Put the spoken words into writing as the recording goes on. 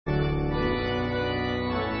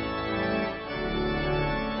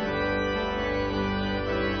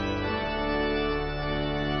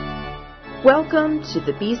Welcome to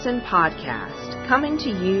the Beeson Podcast, coming to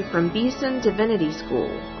you from Beeson Divinity School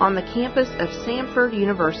on the campus of Samford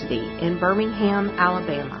University in Birmingham,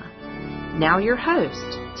 Alabama. Now your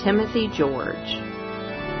host, Timothy George.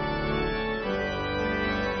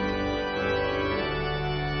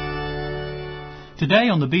 Today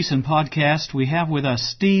on the Beeson Podcast, we have with us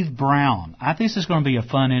Steve Brown. I think this is going to be a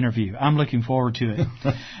fun interview. I'm looking forward to it.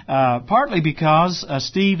 Partly because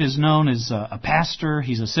Steve is known as a pastor,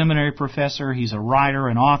 he's a seminary professor, he's a writer,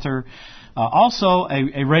 an author, also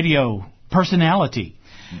a radio personality.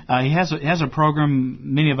 He has a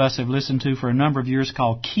program many of us have listened to for a number of years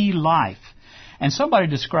called Key Life. And somebody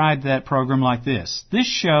described that program like this: this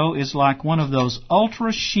show is like one of those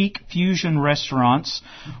ultra-chic fusion restaurants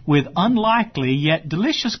with unlikely yet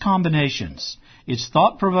delicious combinations. It's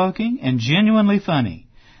thought-provoking and genuinely funny.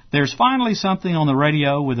 There's finally something on the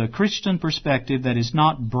radio with a Christian perspective that is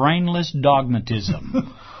not brainless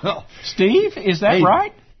dogmatism. Steve, is that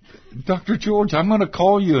right? Dr. George, I'm going to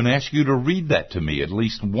call you and ask you to read that to me at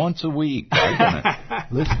least once a week.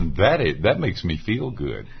 Listen, that makes me feel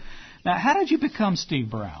good. Now, how did you become Steve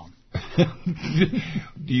Brown?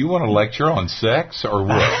 Do you want to lecture on sex or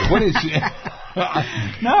what? What is it?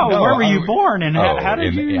 No, where were you born and how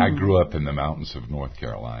did you... I grew up in the mountains of North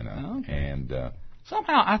Carolina. Okay. And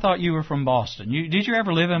somehow I thought you were from Boston. Did you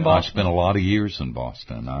ever live in Boston? I spent a lot of years in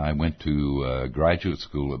Boston. I went to graduate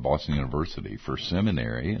school at Boston University for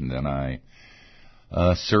seminary, and then I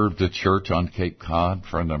served the church on Cape Cod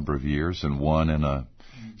for a number of years, and one in a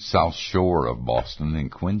South Shore of Boston in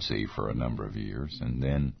Quincy for a number of years, and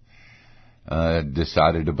then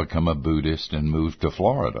decided to become a Buddhist and moved to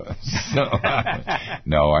Florida.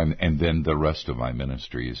 And then the rest of my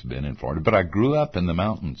ministry has been in Florida. But I grew up in the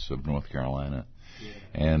mountains of North Carolina,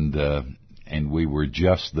 and we were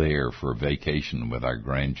just there for a vacation with our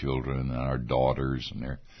grandchildren and our daughters and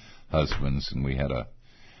their husbands, and I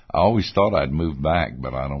always thought I'd move back,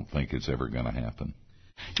 but I don't think it's ever going to happen.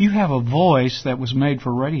 You have a voice that was made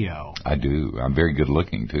for radio. I do. I'm very good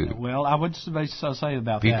looking, too. Well, I would say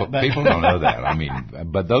about that. People don't know that. I mean,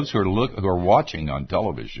 but those who are watching on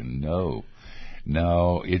television know.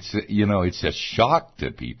 No, it's a shock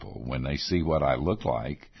to people when they see what I look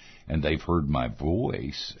like, and they've heard my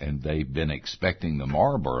voice, and they've been expecting the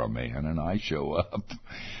Marlboro Man, and I show up.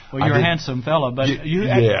 Well, you're a handsome fellow, but you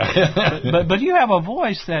have a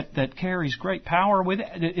voice that carries great power with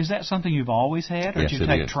it. Is that something you've always had, or yes, did you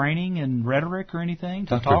take training in rhetoric or anything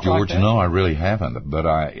to Dr. talk George, like that? no, I really haven't. But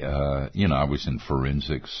I was in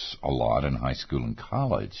forensics a lot in high school and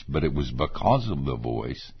college, but it was because of the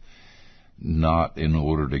voice, not in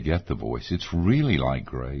order to get the voice. It's really like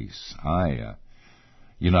grace.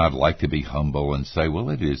 I'd like to be humble and say, well,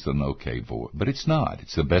 it is an okay voice, but it's not.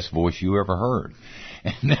 It's the best voice you ever heard.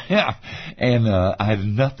 And I had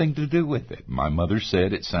nothing to do with it. My mother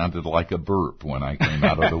said it sounded like a burp when I came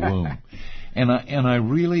out of the womb. And I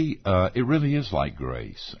really, it really is like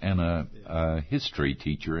grace. And a history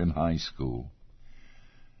teacher in high school,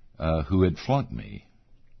 who had flunked me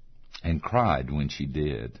and cried when she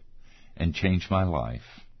did and changed my life,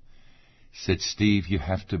 said, Steve, you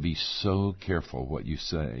have to be so careful what you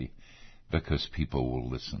say because people will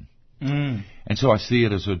listen. And so I see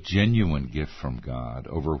it as a genuine gift from God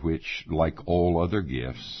over which, like all other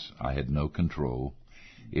gifts, I had no control.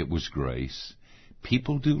 It was grace.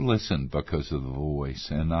 People do listen because of the voice,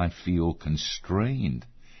 and I feel constrained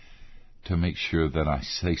to make sure that I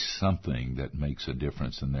say something that makes a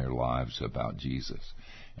difference in their lives about Jesus.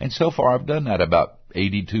 And so far I've done that about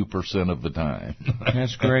 82% of the time.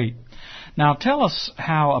 That's great. Now tell us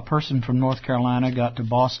how a person from North Carolina got to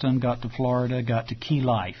Boston, got to Florida, got to Key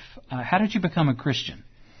Life. How did you become a Christian?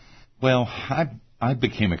 Well, I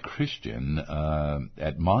became a Christian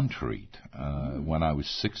at Montreat when I was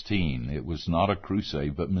 16. It was not a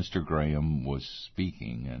crusade, but Mr. Graham was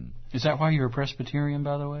speaking. And is that why you were Presbyterian,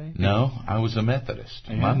 by the way? No, I was a Methodist.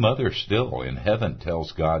 Yeah. My mother still in heaven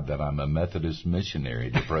tells God that I'm a Methodist missionary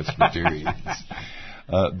to Presbyterians.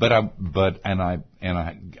 I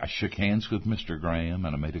shook hands with Mr. Graham,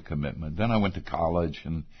 and I made a commitment. Then I went to college,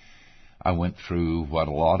 and I went through what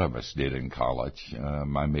a lot of us did in college.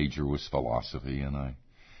 My major was philosophy, and I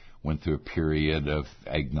went through a period of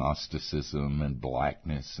agnosticism and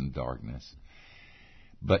blackness and darkness.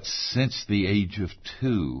 But since the age of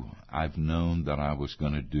 2, I've known that I was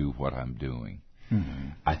going to do what I'm doing. Mm-hmm.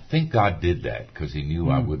 I think God did that because He knew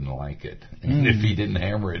I wouldn't like it. And if He didn't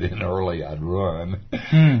hammer it in early, I'd run.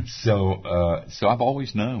 So I've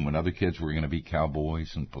always known when other kids were going to be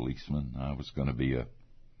cowboys and policemen, I was going to be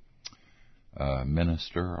a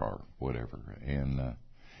minister or whatever.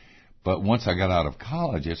 But once I got out of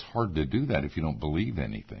college, it's hard to do that if you don't believe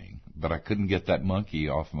anything. But I couldn't get that monkey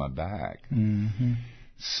off my back. Mm-hmm.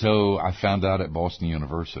 So I found out at Boston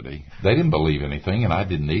University. They didn't believe anything, and I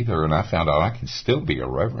didn't either. And I found out I could still be a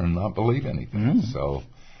reverend and not believe anything. So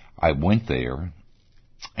I went there,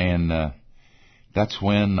 and that's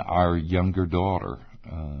when our younger daughter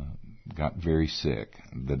got very sick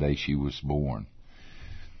the day she was born.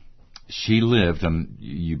 She lived, and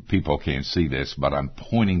you people can't see this, but I'm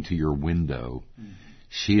pointing to your window.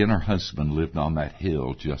 She and her husband lived on that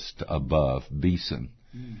hill just above Beeson.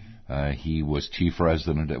 He was chief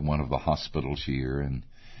resident at one of the hospitals here, and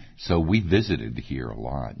so we visited here a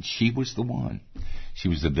lot. She was the one. She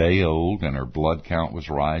was a day old, and her blood count was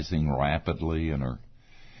rising rapidly, and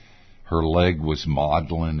her leg was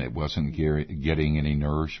maudlin. It wasn't getting any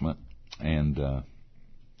nourishment, and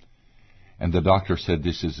the doctor said,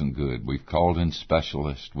 this isn't good. We've called in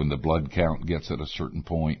specialists. When the blood count gets at a certain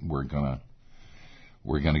point, we're gonna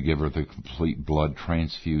give her the complete blood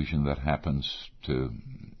transfusion that happens to,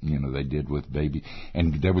 they did with baby.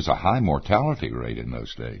 And there was a high mortality rate in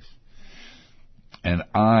those days. And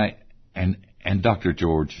and Dr.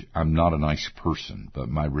 George, I'm not a nice person, but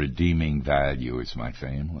my redeeming value is my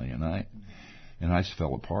family, and I just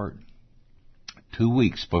fell apart. 2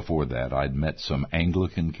 weeks before that, I'd met some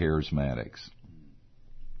Anglican charismatics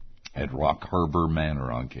at Rock Harbor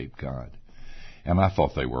Manor on Cape Cod, and I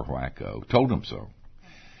thought they were wacko. Told them so,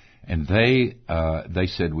 and they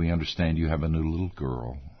said, "We understand you have a new little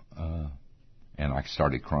girl," and I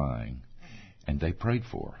started crying, and they prayed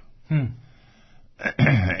for her.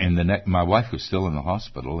 And my wife was still in the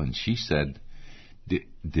hospital, and she said,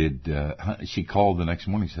 she called the next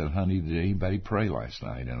morning and said, "Honey, did anybody pray last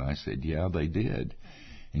night?" And I said, "Yeah, they did."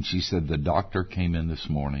 And she said, "The doctor came in this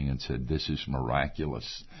morning and said, this is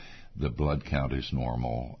miraculous. The blood count is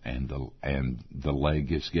normal, and the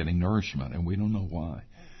leg is getting nourishment, and we don't know why."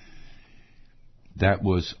 That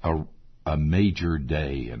was a major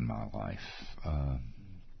day in my life.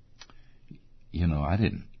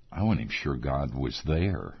 I wasn't even sure God was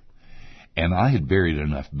there. And I had buried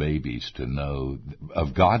enough babies to know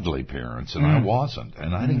of godly parents, and I wasn't,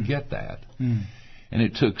 and I didn't get that. And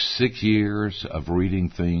it took 6 years of reading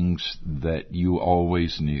things that you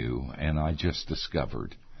always knew, and I just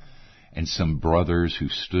discovered. And some brothers who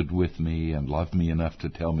stood with me and loved me enough to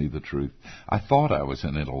tell me the truth. I thought I was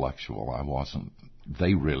an intellectual. I wasn't.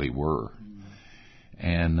 They really were.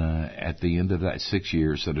 And at the end of that 6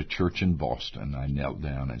 years at a church in Boston, I knelt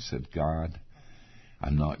down and said, "God,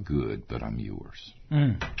 I'm not good, but I'm yours."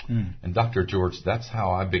 And Dr. George, that's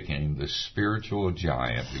how I became the spiritual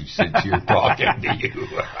giant who sits here talking to you.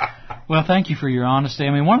 Well, thank you for your honesty.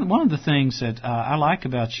 I mean, one of the things that I like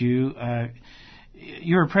about you,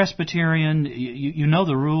 you're a Presbyterian, you know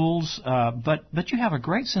the rules, but you have a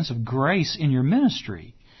great sense of grace in your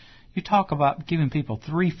ministry. You talk about giving people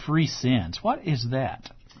 3 free sins. What is that?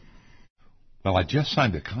 Well, I just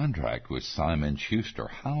signed a contract with Simon Schuster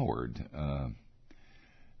Howard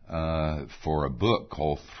for a book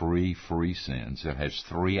called 3 Free Sins. It has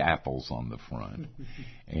 3 apples on the front,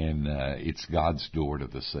 and it's God's door to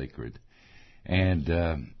the sacred.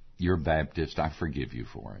 And you're Baptist. I forgive you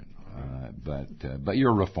for it. But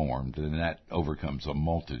you're Reformed, and that overcomes a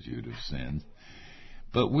multitude of sins.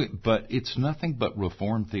 But it's nothing but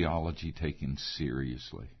Reformed theology taken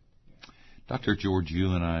seriously. Dr. George,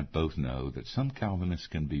 you and I both know that some Calvinists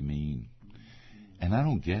can be mean. And I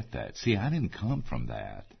don't get that. See, I didn't come from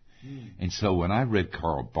that. And so when I read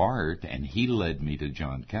Karl Barth, and he led me to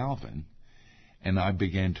John Calvin, and I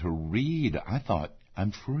began to read, I thought,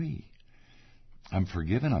 I'm free. I'm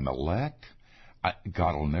forgiven. I'm elect.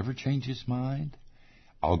 God will never change his mind.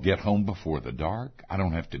 I'll get home before the dark. I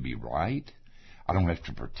don't have to be right. I don't have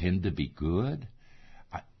to pretend to be good.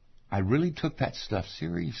 I really took that stuff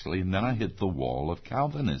seriously, and then I hit the wall of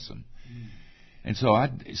Calvinism. And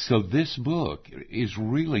so this book is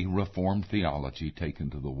really Reformed theology taken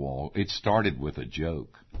to the wall. It started with a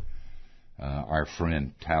joke. Our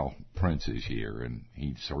friend Tal Prince is here, and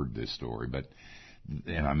he's heard this story,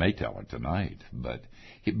 and I may tell it tonight. But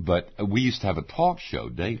we used to have a talk show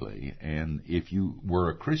daily, and if you were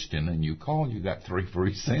a Christian and you called, you got 3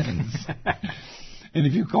 free sins. And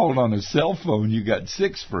if you called on a cell phone, you got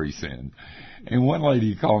 6 free sins. And one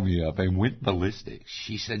lady called me up and went ballistic.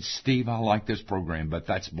 She said, "Steve, I like this program, but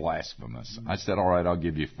that's blasphemous." I said, "All right, I'll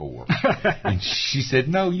give you 4. And she said,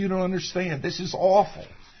 "No, you don't understand. This is awful."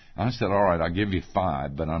 I said, "All right, I'll give you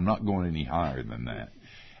 5, but I'm not going any higher than that."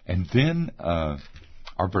 And then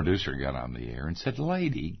our producer got on the air and said,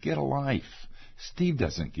 "Lady, get a life. Steve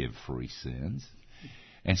doesn't give free sins."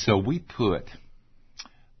 And so we put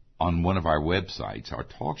on one of our websites, our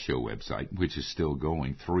talk show website, which is still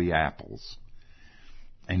going, 3 apples.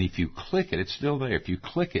 And if you click it, it's still there. If you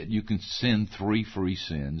click it, you can send 3 free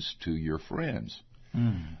sins to your friends.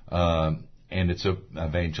 And it's an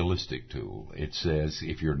evangelistic tool. It says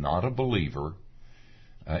if you're not a believer,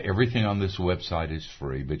 everything on this website is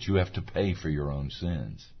free, but you have to pay for your own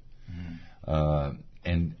sins.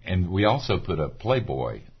 And we also put a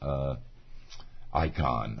Playboy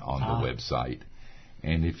icon on the website.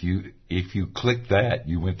 And if you click that,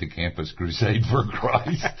 you went to Campus Crusade for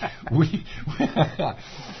Christ.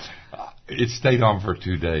 It stayed on for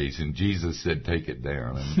 2 days, and Jesus said, take it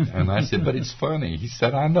down. And I said, but it's funny. He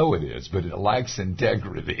said, I know it is, but it lacks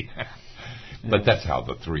integrity. But that's how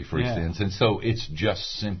the 3 free sins. And so it's just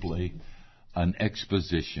simply an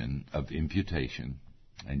exposition of imputation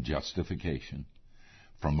and justification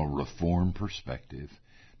from a Reformed perspective.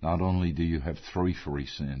 Not only do you have 3 free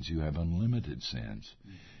sins, you have unlimited sins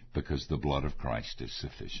because the blood of Christ is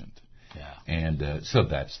sufficient. Yeah. And so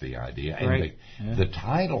that's the idea. Right. And the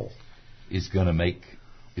title is going to make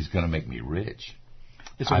me rich.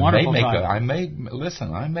 It's a wonderful title. I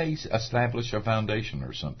may establish a foundation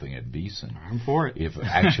or something at Beeson. I'm for it. If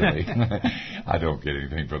actually, I don't get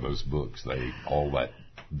anything for those books.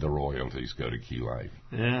 The royalties go to Key Life.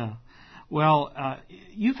 Yeah. Well,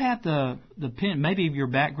 you've had the pen. Maybe your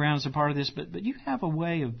background is a part of this, but you have a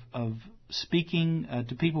way of speaking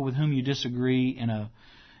to people with whom you disagree in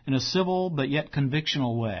a civil but yet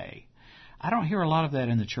convictional way. I don't hear a lot of that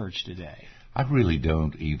in the church today. I really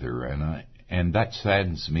don't either, and that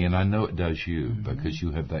saddens me, and I know it does you because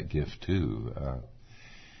you have that gift too.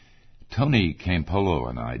 Tony Campolo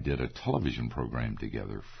and I did a television program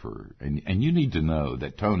together and you need to know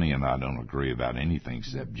that Tony and I don't agree about anything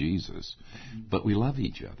except Jesus, but we love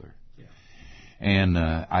each other. Yeah. And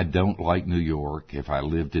I don't like New York. If I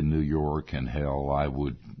lived in New York and hell, I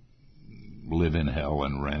would live in hell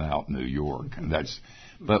and rent out New York.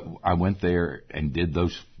 But I went there and did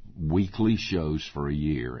those weekly shows for a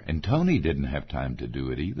year, and Tony didn't have time to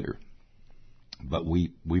do it either. But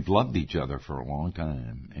we've loved each other for a long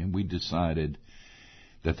time, and we decided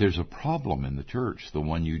that there's a problem in the church, the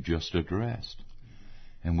one you just addressed.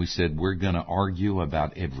 And we said, we're going to argue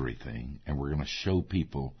about everything, and we're going to show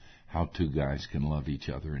people how 2 guys can love each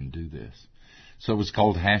other and do this. So it was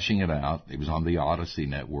called Hashing It Out. It was on the Odyssey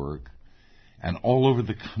Network. And all over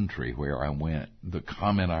the country where I went, the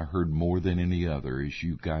comment I heard more than any other is,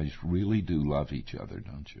 you guys really do love each other,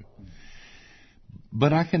 don't you?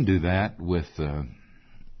 But I can do that with,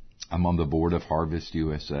 I'm on the board of Harvest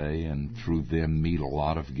USA, and through them meet a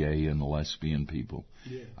lot of gay and lesbian people.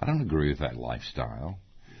 Yeah. I don't agree with that lifestyle,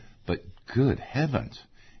 but good heavens,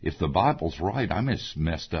 if the Bible's right, I'm as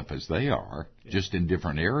messed up as they are, just in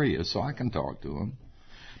different areas, so I can talk to them.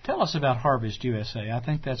 Tell us about Harvest USA. I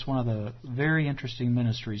think that's one of the very interesting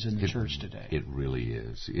ministries in the church today. It really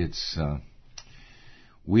is. It's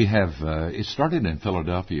it started in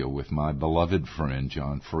Philadelphia with my beloved friend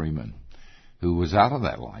John Freeman, who was out of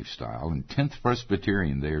that lifestyle, and 10th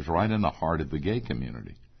Presbyterian there is right in the heart of the gay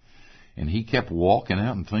community. And he kept walking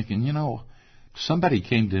out and thinking, somebody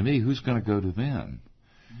came to me, who's going to go to them?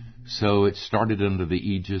 Mm-hmm. So it started under the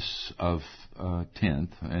aegis of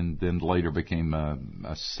 10th, and then later became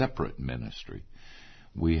a separate ministry.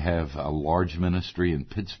 We have a large ministry in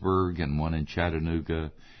Pittsburgh and one in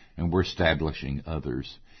Chattanooga, and we're establishing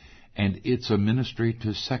others. And it's a ministry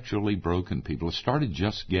to sexually broken people. It started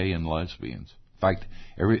just gay and lesbians. In fact,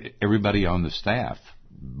 everybody on the staff,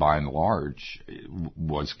 by and large,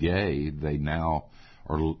 was gay. They now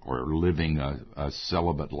are living a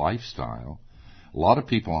celibate lifestyle. A lot of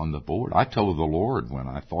people on the board, I told the Lord when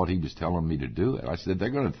I thought He was telling me to do it, I said, they're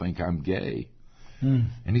going to think I'm gay.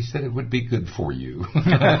 And He said, it would be good for you.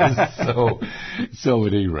 So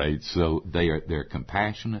at any rate, they're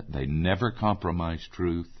compassionate. They never compromise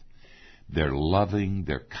truth. They're loving.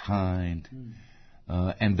 They're kind.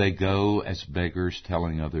 And they go as beggars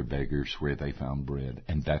telling other beggars where they found bread.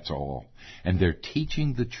 And that's all. And they're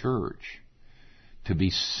teaching the church to be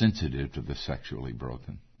sensitive to the sexually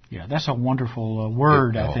broken. Yeah, that's a wonderful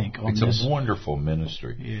word, I think. It's a wonderful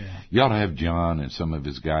ministry. Yeah. You ought to have John and some of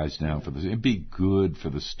his guys down for this. It'd be good for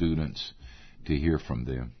the students to hear from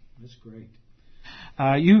them. That's great.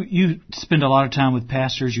 You spend a lot of time with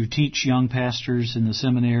pastors. You teach young pastors in the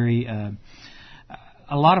seminary.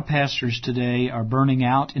 A lot of pastors today are burning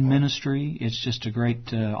out in ministry. It's just a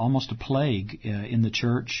great, almost a plague in the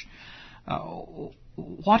church.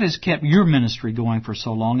 What has kept your ministry going for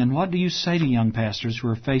so long, and what do you say to young pastors who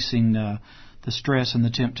are facing the stress and the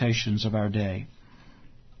temptations of our day?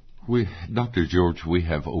 Dr. George, we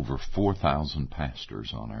have over 4,000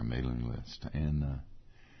 pastors on our mailing list, and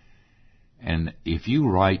And if you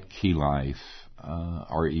write Key Life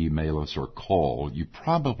or email us or call, I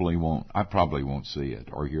probably won't see it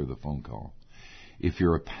or hear the phone call. If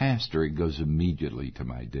you're a pastor, it goes immediately to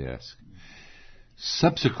my desk.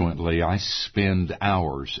 Subsequently, I spend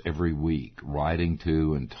hours every week writing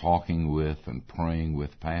to and talking with and praying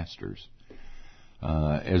with pastors.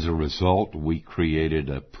 As a result, we created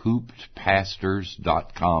a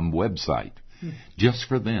poopeddpastors.com website just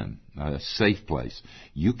for them, a safe place.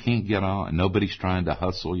 You can't get on. Nobody's trying to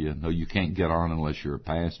hustle you. No, you can't get on unless you're a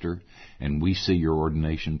pastor, and we see your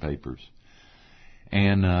ordination papers.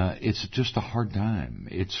 And it's just a hard time.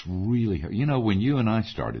 It's really hard. You know, when you and I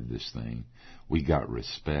started this thing, we got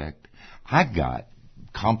respect. I got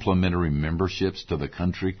complimentary memberships to the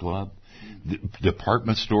country club. The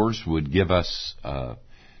department stores would give us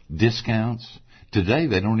discounts. Today,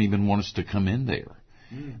 they don't even want us to come in there.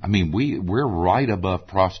 I mean, we're right above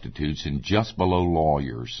prostitutes and just below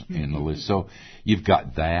lawyers in the list. So you've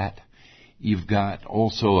got that. You've got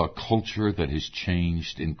also a culture that has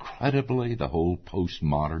changed incredibly. The whole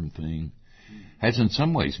postmodern thing has in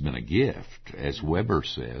some ways been a gift, as Weber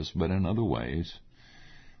says, but in other ways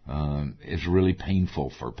is really painful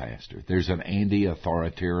for pastors. There's an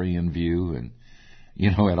anti-authoritarian view, and, you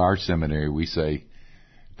know, at our seminary we say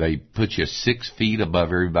they put you 6 feet above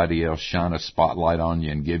everybody else, shine a spotlight on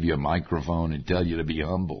you, and give you a microphone and tell you to be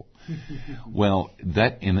humble. Well,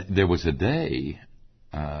 there was a day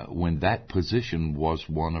when that position was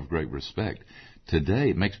one of great respect. Today,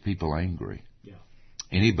 it makes people angry. Yeah.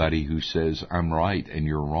 Anybody who says, I'm right and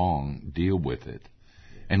you're wrong, deal with it.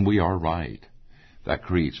 And we are right. That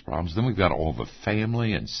creates problems. Then we've got all the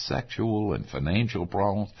family and sexual and financial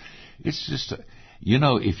problems. It's just, you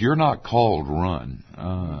know, if you're not called, run.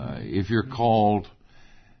 If you're called,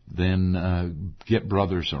 then get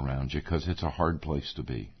brothers around you, because it's a hard place to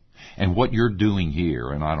be. And what you're doing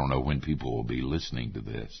here, and I don't know when people will be listening to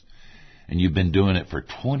this, and you've been doing it for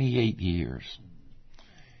 28 years,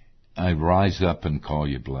 I rise up and call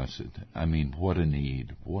you blessed. I mean, what a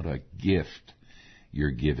need, what a gift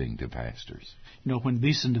you're giving to pastors. You know, when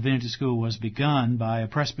Beeson Divinity School was begun by a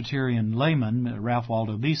Presbyterian layman, Ralph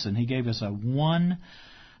Waldo Beeson, he gave us a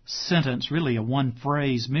one-sentence, really a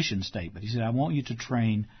one-phrase mission statement. He said, I want you to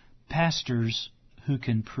train pastors who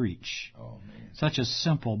can preach. Oh, man. Such a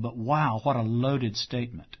simple, but wow, what a loaded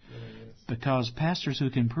statement. Because pastors who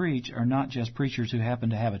can preach are not just preachers who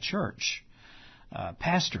happen to have a church.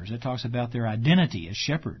 Pastors, it talks about their identity as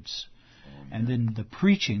shepherds. And then the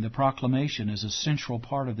preaching, the proclamation is a central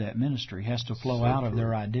part of that ministry, has to flow out of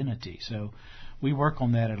their identity. So we work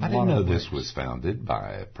on that in a lot of ways. I didn't know this was founded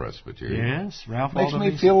by a Presbyterian. Yes, Ralph Waldo Beeson.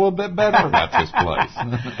 Makes me feel a little bit better about this place.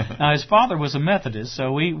 Now, his father was a Methodist,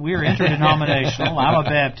 so we're interdenominational. I'm a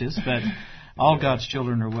Baptist, but all God's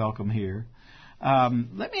children are welcome here.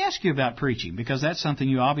 Let me ask you about preaching, because that's something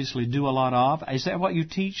you obviously do a lot of. Is that what you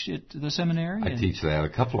teach at the seminary? I teach that, a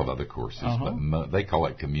couple of other courses, but they call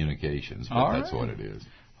it communications, but that's what it is.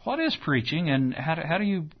 What is preaching, and how do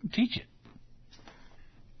you teach it?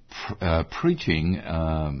 Preaching,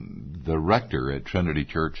 the rector at Trinity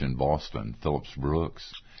Church in Boston, Phillips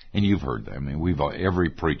Brooks, and you've heard that. I mean, every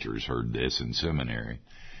preacher's heard this in seminary.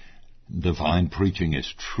 Divine preaching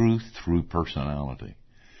is truth through personality.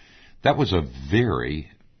 That was a very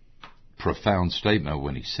profound statement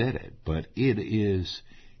when he said it, but it is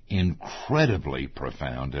incredibly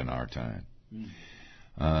profound in our time.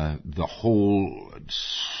 The whole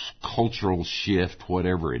cultural shift,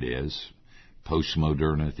 whatever it is,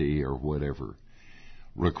 postmodernity or whatever,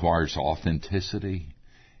 requires authenticity.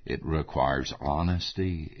 It requires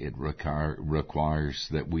honesty. It requires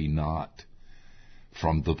that we not,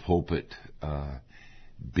 from the pulpit,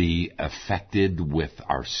 be affected with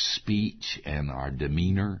our speech and our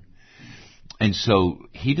demeanor. And so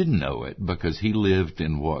he didn't know it, because he lived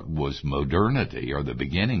in what was modernity, or the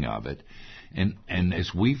beginning of it. And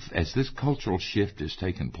as this cultural shift has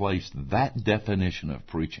taken place, that definition of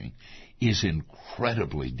preaching is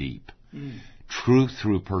incredibly deep. Truth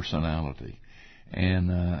through personality.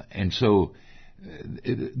 And so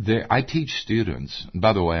I teach students, and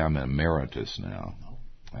by the way, I'm an emeritus now.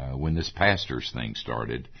 When this pastor's thing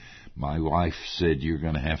started, my wife said, you're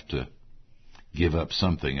going to have to give up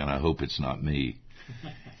something, and I hope it's not me.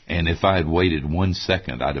 And if I had waited 1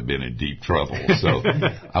 second, I'd have been in deep trouble. So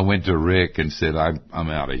I went to Rick and said, I'm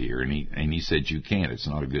out of here. And he said, you can't. It's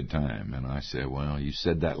not a good time. And I said, well, you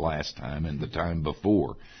said that last time and the time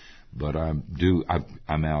before, but I'm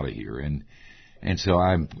out of here. And so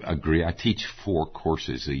I agree. I teach 4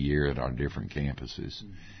 courses a year at our different campuses.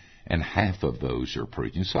 And half of those are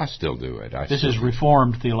preaching, so I still do it. This is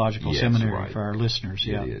Reformed Theological Seminary, right, for our listeners.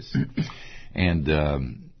 Yeah, it is. And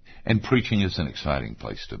And preaching is an exciting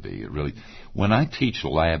place to be. It really, when I teach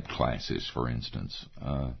lab classes, for instance,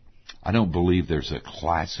 I don't believe there's a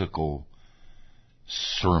classical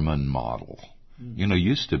sermon model. You know,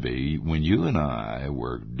 used to be, when you and I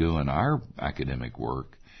were doing our academic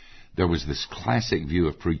work, there was this classic view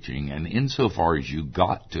of preaching, and insofar as you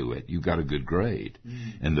got to it, you got a good grade.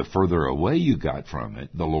 And the further away you got from it,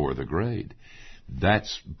 the lower the grade.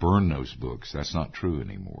 Burn those books. That's not true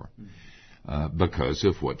anymore. Because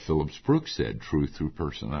of what Phillips Brooks said, truth through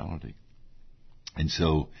personality. And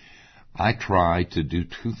so I try to do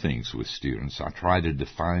two things with students. I try to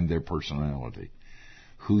define their personality,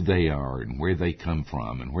 who they are and where they come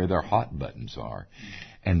from and where their hot buttons are.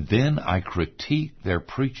 And then I critique their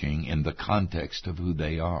preaching in the context of who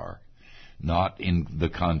they are, not in the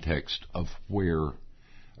context of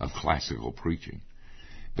classical preaching.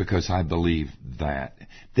 Because I believe that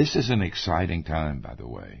this is an exciting time, by the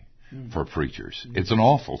way, for preachers. It's an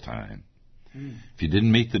awful time. If you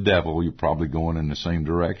didn't meet the devil, you're probably going in the same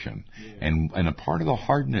direction. And a part of the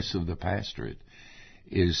hardness of the pastorate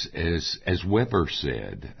is, as Weber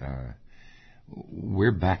said,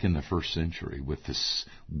 we're back in the first century with this.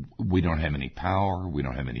 We don't have any power. We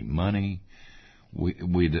don't have any money.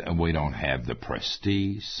 We don't have the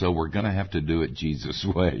prestige. So we're going to have to do it Jesus'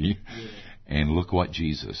 way. And look what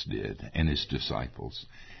Jesus did and his disciples.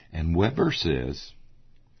 And Weber says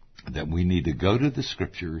that we need to go to the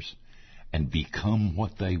Scriptures and become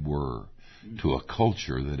what they were to a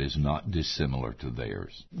culture that is not dissimilar to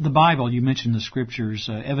theirs. The Bible, you mentioned the Scriptures.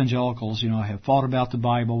 Evangelicals, have fought about the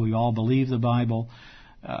Bible. We all believe the Bible.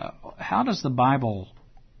 How does the Bible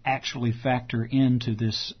actually factor into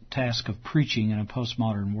this task of preaching in a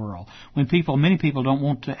postmodern world? When many people don't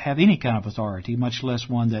want to have any kind of authority, much less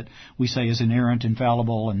one that we say is inerrant,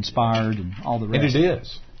 infallible, inspired, and all the rest. And it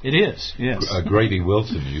is. It is, yes. Grady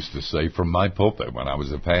Wilson used to say from my pulpit when I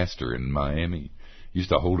was a pastor in Miami, used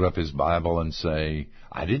to hold up his Bible and say,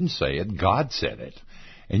 I didn't say it, God said it.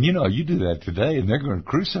 And you do that today and they're going to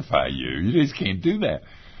crucify you. You just can't do that.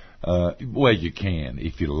 Well, you can.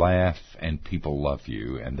 If you laugh and people love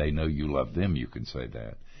you and they know you love them, you can say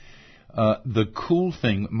that. The cool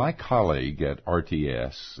thing, my colleague at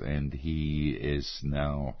RTS, and he is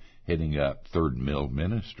now heading up Third Mill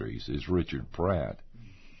Ministries, is Richard Pratt.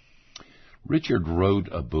 Richard wrote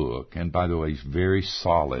a book, and by the way, he's very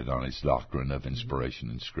solid on his doctrine of inspiration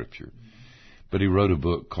in Scripture. But he wrote a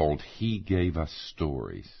book called He Gave Us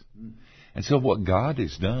Stories. And so what God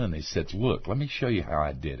has done is said, look, let me show you how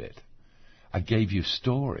I did it. I gave you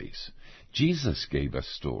stories. Jesus gave us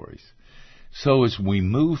stories. So as we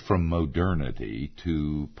move from modernity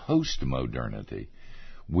to post-modernity,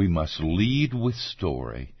 we must lead with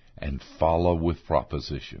story and follow with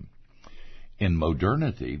proposition. In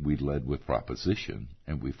modernity, we led with proposition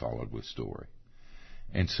and we followed with story.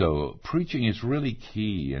 And so preaching is really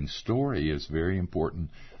key, and story is very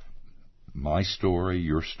important. My story,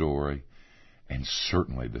 your story, and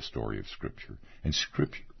certainly the story of Scripture. And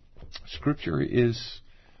Scripture is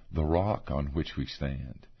the rock on which we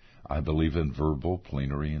stand. I believe in verbal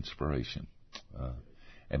plenary inspiration.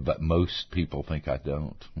 But most people think I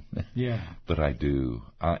don't. Yeah. But I do.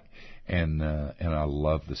 And I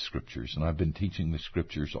love the Scriptures, and I've been teaching the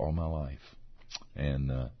Scriptures all my life,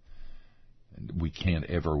 and we can't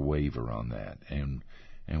ever waver on that. And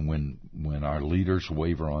when our leaders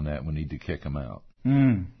waver on that, we need to kick them out.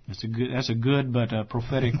 That's a good but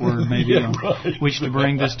prophetic word, maybe, yeah, right. Which to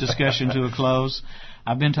bring this discussion to a close.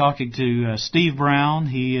 I've been talking to Steve Brown.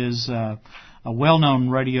 He is a well-known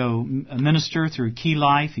radio minister through Key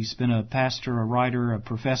Life. He's been a pastor, a writer, a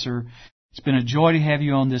professor. It's been a joy to have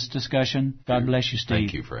you on this discussion. God bless you, Steve.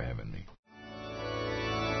 Thank you for having me.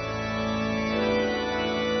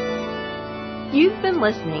 You've been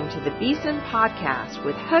listening to the Beeson Podcast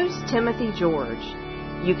with host Timothy George.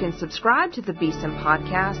 You can subscribe to the Beeson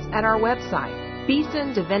Podcast at our website,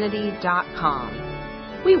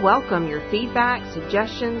 BeesonDivinity.com. We welcome your feedback,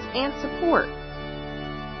 suggestions, and support.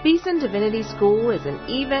 Beeson Divinity School is an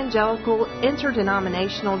evangelical,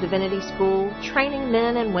 interdenominational divinity school training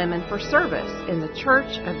men and women for service in the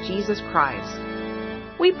Church of Jesus Christ.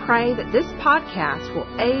 We pray that this podcast will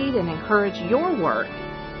aid and encourage your work,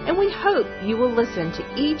 and we hope you will listen to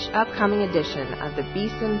each upcoming edition of the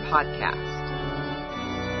Beeson Podcast.